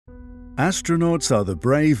Astronauts are the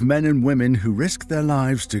brave men and women who risk their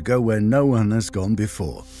lives to go where no one has gone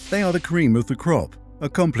before. They are the cream of the crop,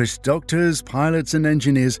 accomplished doctors, pilots and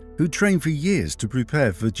engineers who train for years to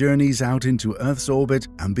prepare for journeys out into Earth's orbit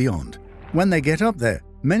and beyond. When they get up there,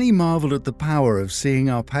 many marvel at the power of seeing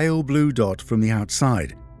our pale blue dot from the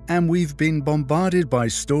outside, and we've been bombarded by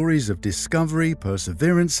stories of discovery,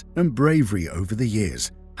 perseverance and bravery over the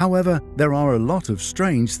years. However, there are a lot of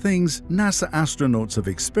strange things NASA astronauts have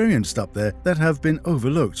experienced up there that have been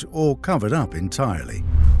overlooked or covered up entirely.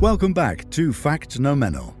 Welcome back to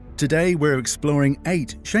Factnomenal. Today we're exploring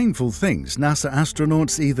 8 shameful things NASA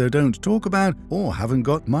astronauts either don't talk about or haven't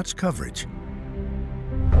got much coverage.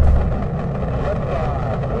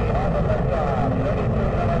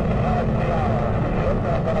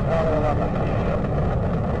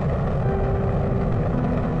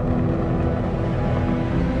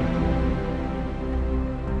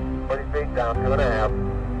 Down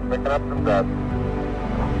 2.5, picking up some dust.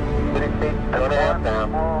 30 feet, 2.5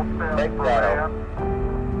 down. Take shadow.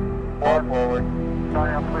 4 forward.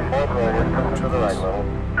 4 forward. To the right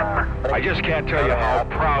level. I just can't tell you how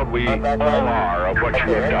proud we all are of what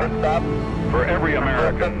you have done. For every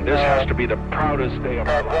American, this has to be the proudest day of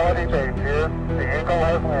our lives. The Eagle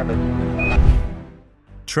has landed.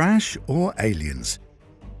 Trash or aliens?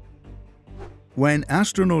 When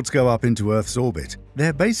astronauts go up into Earth's orbit,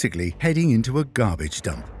 they're basically heading into a garbage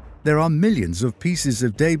dump. There are millions of pieces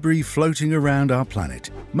of debris floating around our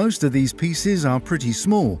planet. Most of these pieces are pretty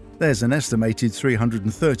small. There's an estimated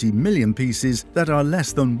 330 million pieces that are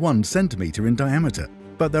less than 1 centimeter in diameter.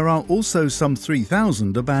 But there are also some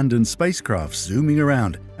 3,000 abandoned spacecraft zooming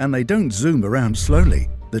around, and they don't zoom around slowly.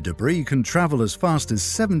 The debris can travel as fast as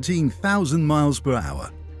 17,000 miles per hour.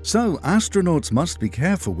 So astronauts must be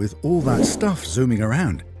careful with all that stuff zooming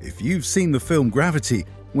around. If you've seen the film Gravity,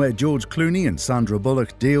 where George Clooney and Sandra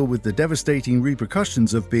Bullock deal with the devastating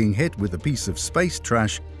repercussions of being hit with a piece of space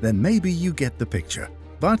trash, then maybe you get the picture.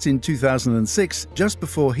 But in 2006, just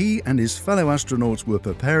before he and his fellow astronauts were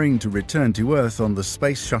preparing to return to Earth on the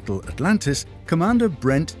space shuttle Atlantis, Commander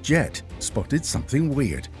Brent Jett spotted something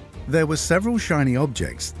weird. There were several shiny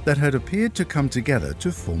objects that had appeared to come together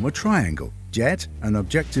to form a triangle. Jett, an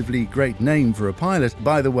objectively great name for a pilot,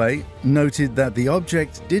 by the way, noted that the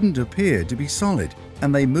object didn't appear to be solid,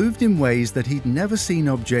 and they moved in ways that he'd never seen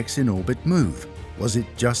objects in orbit move. Was it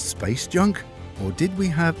just space junk? Or did we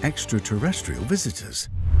have extraterrestrial visitors?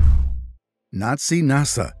 Nazi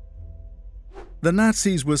NASA. The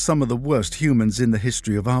Nazis were some of the worst humans in the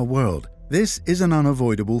history of our world. This is an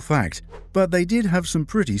unavoidable fact, but they did have some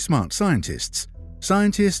pretty smart scientists.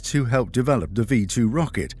 Scientists who helped develop the V-2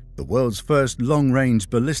 rocket, the world's first long-range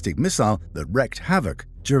ballistic missile that wreaked havoc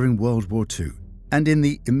during World War II. And in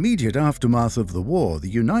the immediate aftermath of the war, the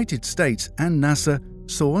United States and NASA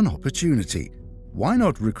saw an opportunity. Why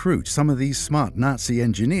not recruit some of these smart Nazi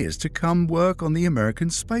engineers to come work on the American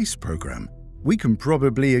space program? We can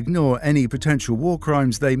probably ignore any potential war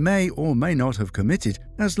crimes they may or may not have committed,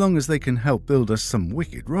 as long as they can help build us some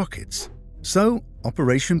wicked rockets. So,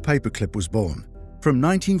 Operation Paperclip was born. From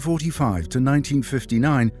 1945 to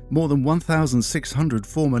 1959, more than 1,600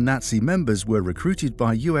 former Nazi members were recruited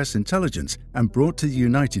by US intelligence and brought to the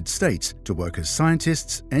United States to work as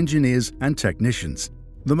scientists, engineers, and technicians.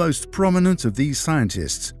 The most prominent of these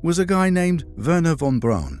scientists was a guy named Wernher von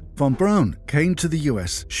Braun. Von Braun came to the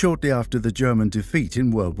US shortly after the German defeat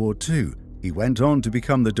in World War II. He went on to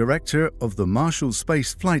become the director of the Marshall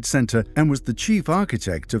Space Flight Center and was the chief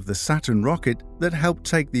architect of the Saturn rocket that helped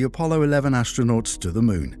take the Apollo 11 astronauts to the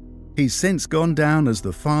moon. He's since gone down as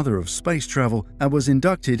the father of space travel and was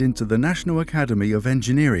inducted into the National Academy of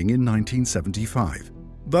Engineering in 1975.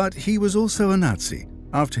 But he was also a Nazi.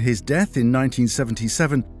 After his death in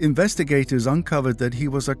 1977, investigators uncovered that he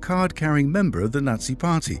was a card-carrying member of the Nazi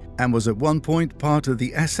Party and was at one point part of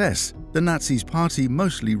the SS, the Nazis' party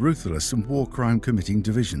mostly ruthless and war crime-committing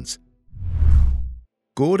divisions.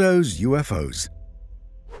 Gordo's UFOs.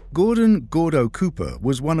 Gordon "Gordo" Cooper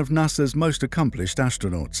was one of NASA's most accomplished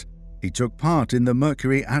astronauts. He took part in the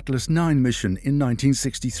Mercury Atlas 9 mission in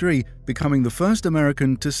 1963, becoming the first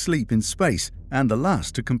American to sleep in space and the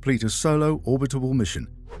last to complete a solo orbitable mission.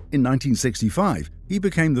 In 1965, he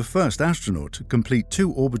became the first astronaut to complete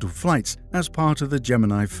 2 orbital flights as part of the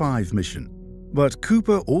Gemini 5 mission. But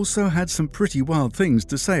Cooper also had some pretty wild things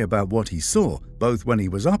to say about what he saw, both when he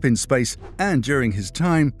was up in space and during his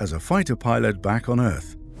time as a fighter pilot back on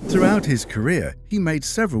Earth. Throughout his career, he made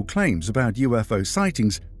several claims about UFO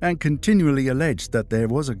sightings and continually alleged that there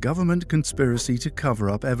was a government conspiracy to cover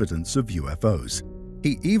up evidence of UFOs.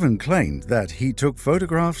 He even claimed that he took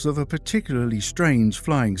photographs of a particularly strange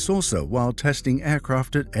flying saucer while testing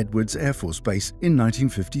aircraft at Edwards Air Force Base in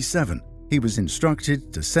 1957. He was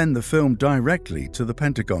instructed to send the film directly to the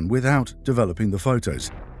Pentagon without developing the photos,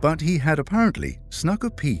 but he had apparently snuck a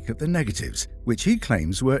peek at the negatives, which he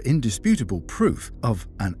claims were indisputable proof of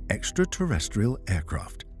an extraterrestrial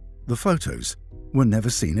aircraft. The photos were never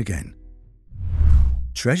seen again.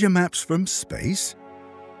 Treasure maps from space?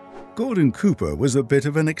 Gordon Cooper was a bit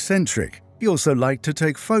of an eccentric. He also liked to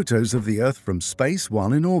take photos of the Earth from space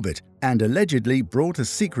while in orbit, and allegedly brought a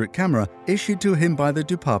secret camera issued to him by the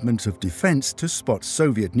Department of Defense to spot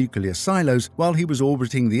Soviet nuclear silos while he was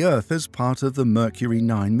orbiting the Earth as part of the Mercury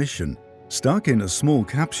 9 mission. Stuck in a small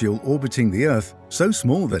capsule orbiting the Earth, so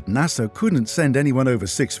small that NASA couldn't send anyone over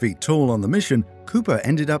 6 feet tall on the mission, Cooper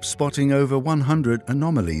ended up spotting over 100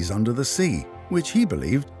 anomalies under the sea, which he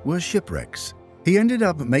believed were shipwrecks. He ended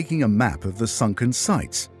up making a map of the sunken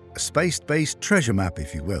sites, a space-based treasure map,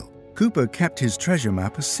 if you will. Cooper kept his treasure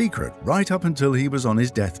map a secret right up until he was on his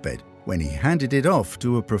deathbed, when he handed it off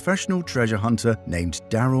to a professional treasure hunter named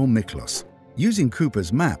Darrell Miklos. Using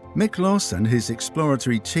Cooper's map, Miklos and his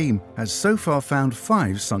exploratory team has so far found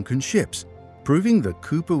 5 sunken ships, proving that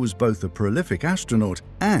Cooper was both a prolific astronaut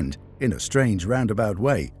and, in a strange roundabout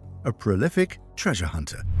way, a prolific treasure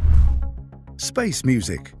hunter. Space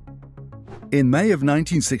music. In May of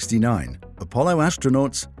 1969, Apollo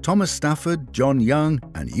astronauts Thomas Stafford, John Young,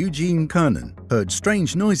 and Eugene Cernan heard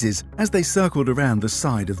strange noises as they circled around the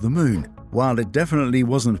side of the moon. While it definitely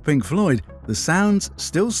wasn't Pink Floyd, the sounds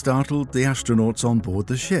still startled the astronauts on board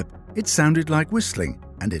the ship. It sounded like whistling,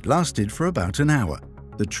 and it lasted for about an hour.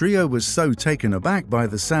 The trio was so taken aback by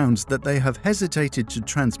the sounds that they have hesitated to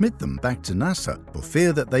transmit them back to NASA for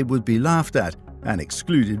fear that they would be laughed at and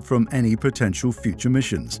excluded from any potential future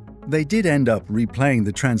missions. They did end up replaying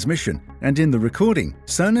the transmission, and in the recording,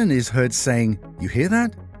 Cernan is heard saying, "You hear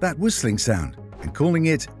that? That whistling sound," and calling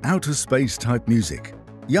it outer space type music.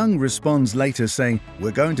 Young responds later saying,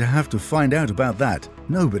 "We're going to have to find out about that.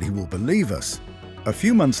 Nobody will believe us." A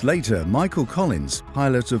few months later, Michael Collins,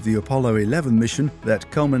 pilot of the Apollo 11 mission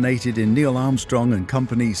that culminated in Neil Armstrong and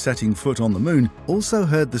company setting foot on the moon, also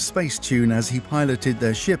heard the space tune as he piloted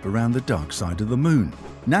their ship around the dark side of the moon.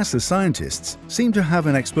 NASA scientists seem to have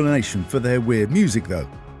an explanation for their weird music though,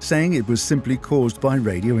 saying it was simply caused by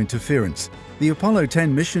radio interference. The Apollo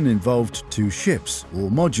 10 mission involved 2 ships,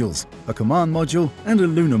 or modules, a command module and a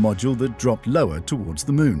lunar module that dropped lower towards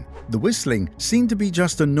the moon. The whistling seemed to be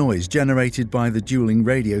just a noise generated by the dueling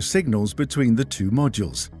radio signals between the 2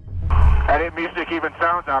 modules. That music even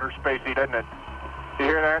sounds outer spacey, doesn't it? You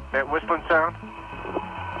hear that? That whistling sound?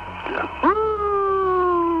 Yeah.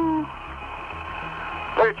 Woo!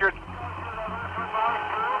 Richard.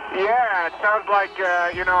 Yeah, it sounds like,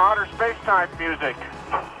 outer space type music.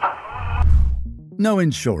 No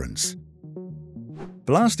insurance.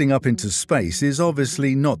 Blasting up into space is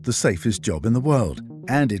obviously not the safest job in the world,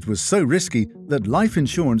 and it was so risky that life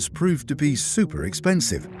insurance proved to be super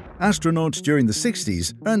expensive. Astronauts during the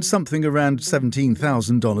 60s earned something around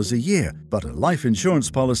 $17,000 a year, but a life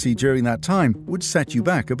insurance policy during that time would set you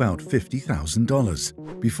back about $50,000.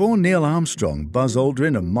 Before Neil Armstrong, Buzz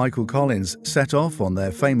Aldrin and Michael Collins set off on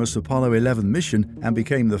their famous Apollo 11 mission and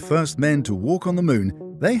became the first men to walk on the moon,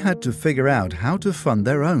 they had to figure out how to fund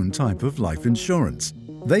their own type of life insurance.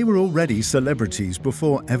 They were already celebrities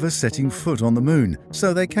before ever setting foot on the moon,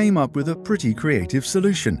 so they came up with a pretty creative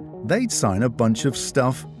solution. They'd sign a bunch of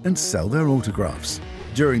stuff and sell their autographs.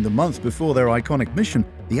 During the month before their iconic mission,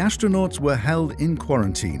 the astronauts were held in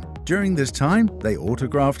quarantine. During this time, they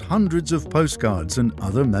autographed hundreds of postcards and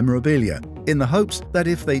other memorabilia, in the hopes that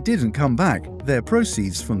if they didn't come back, their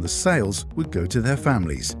proceeds from the sales would go to their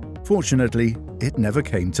families. Fortunately, it never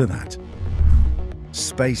came to that.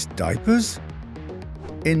 Space diapers?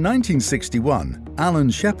 In 1961,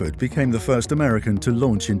 Alan Shepard became the first American to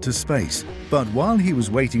launch into space. But while he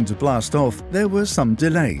was waiting to blast off, there were some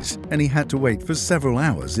delays, and he had to wait for several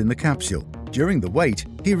hours in the capsule. During the wait,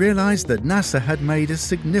 he realized that NASA had made a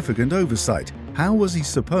significant oversight. How was he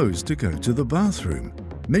supposed to go to the bathroom?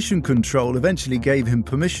 Mission Control eventually gave him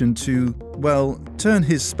permission to, turn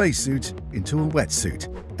his spacesuit into a wetsuit.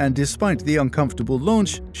 And despite the uncomfortable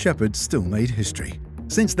launch, Shepard still made history.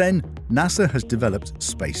 Since then, NASA has developed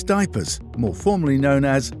space diapers, more formally known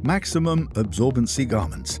as maximum absorbency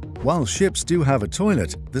garments. While ships do have a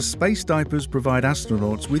toilet, the space diapers provide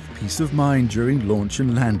astronauts with peace of mind during launch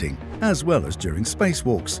and landing, as well as during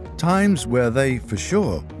spacewalks, times where they, for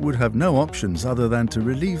sure, would have no options other than to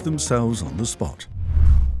relieve themselves on the spot.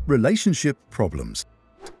 Relationship problems.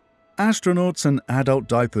 Astronauts and adult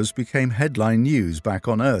diapers became headline news back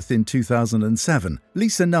on Earth in 2007.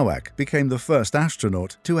 Lisa Nowak became the first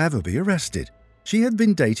astronaut to ever be arrested. She had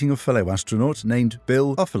been dating a fellow astronaut named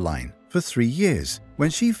Bill Offerline for 3 years when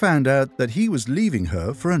she found out that he was leaving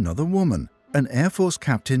her for another woman, an Air Force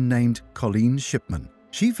captain named Colleen Shipman.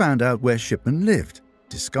 She found out where Shipman lived,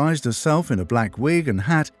 disguised herself in a black wig and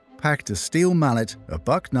hat, packed a steel mallet, a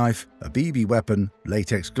buck knife, a BB weapon,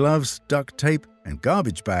 latex gloves, duct tape, and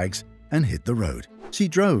garbage bags, and hit the road. She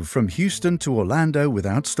drove from Houston to Orlando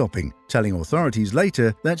without stopping, telling authorities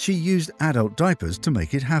later that she used adult diapers to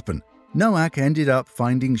make it happen. Nowak ended up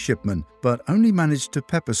finding Shipman, but only managed to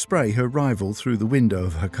pepper spray her rival through the window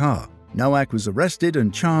of her car. Nowak was arrested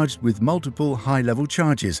and charged with multiple high-level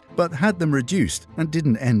charges, but had them reduced and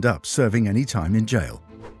didn't end up serving any time in jail.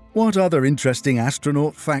 What other interesting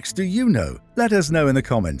astronaut facts do you know? Let us know in the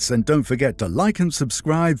comments, and don't forget to like and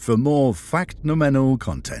subscribe for more Factnomenal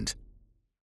content.